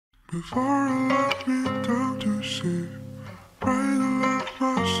Before I let me down to see, pray to let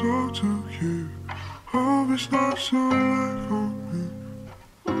my soul to keep. Hope it's not so late for me.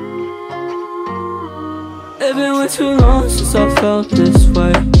 It's been way too long since I felt this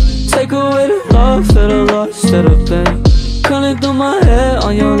way. Take away the love, feel the loss instead of pain. Running through my head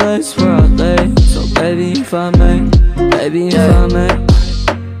on your legs where I lay. So baby, if I may, baby, if I may.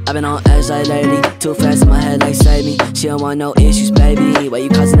 I've been on edge like lately, too fast in my head like save me. She don't want no issues, baby. Why you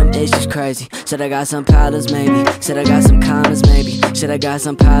causing them issues crazy? Said I got some problems, maybe. Said I got some comments, maybe. Said I got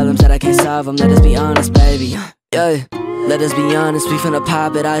some problems that I can't solve them. Let us be honest, baby. Yeah, let us be honest, we finna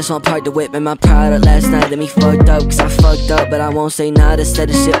pop it. I just wanna park the whip in my product. Last night let me fucked up, cause I fucked up. But I won't say nada, said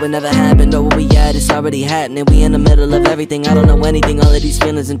the shit would never happen. Know where we at, it's already happening. We in the middle of everything, I don't know anything. All of these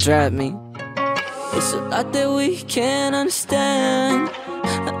feelings entrap me. It's a lot that we can't understand,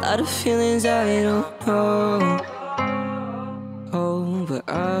 a lot of feelings I don't know. Oh, but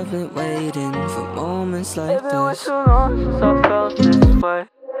I've been waiting for moments like this. It's been way too long since I felt this way.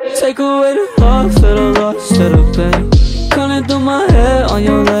 Take away the love, feel the loss instead of pain. Running through my head on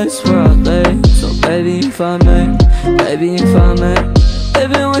your legs where I lay. So baby, if I may, baby, if I may.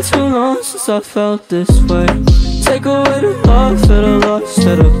 It's been way too long since I felt this way. Take away the love, feel the loss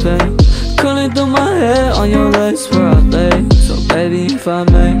instead of pain. Running through my head on your legs where I lay. So baby, if I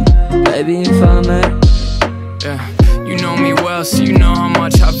may, baby, if I may. Yeah, you know me well, so you know how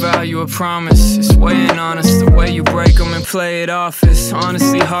much I value a promise. It's weighing honest, the way you break them and play it off is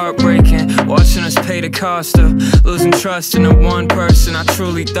honestly heartbreaking. Watching us pay the cost of losing trust in the one person I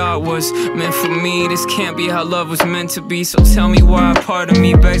truly thought was meant for me. This can't be how love was meant to be. So tell me why a part of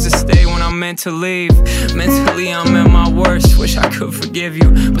me begs to stay when I'm meant to leave. Mentally I'm at my worst, wish I could forgive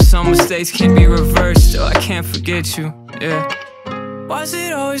you, but some mistakes can't be reversed. Still I can't forget you, yeah. Why's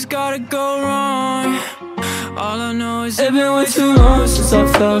it always gotta go wrong? All I know is it's been way too long since I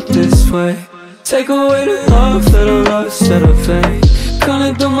felt this way. Take away the love, feel the loss instead of pain.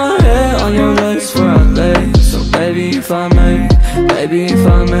 Running through my head on your legs where I lay. So baby, if I may, baby, if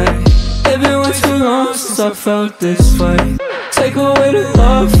I may. It's been way too long since I felt this way. Take away the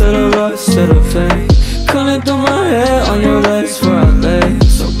love, feel the loss instead of pain. Running through my head on your legs where I lay.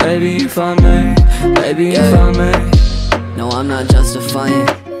 So baby, if I may, baby, if I may. No, I'm not justifying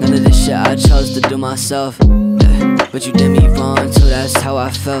none of this shit I chose to do myself, yeah. But you did me wrong too, that's how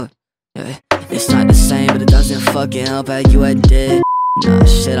I felt, yeah. It's not the same, but it doesn't fucking help how you had did. Nah,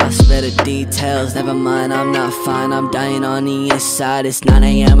 shit, I'll spare the details. Never mind, I'm not fine, I'm dying on the inside. It's 9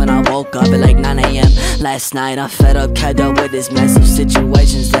 AM and I woke up at like 9 AM last night. I'm fed up, kept up with this mess of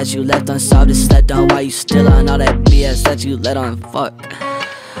situations that you left unsolved and slept on. Why you still on all that BS that you let on, fuck?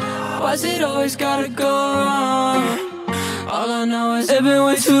 Why's it always gotta go wrong? All I know is it's been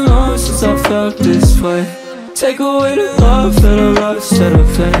way too long since I felt this way. Take away the love, feel the loss instead of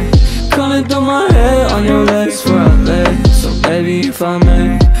pain. Running through my head on your legs where I lay. So baby, if I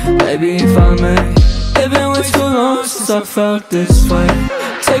may, baby, if I may. It's been way too long since I felt this way.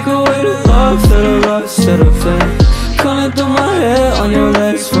 Take away the love, feel the loss instead of pain. Running through my head on your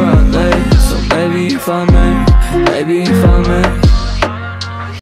legs where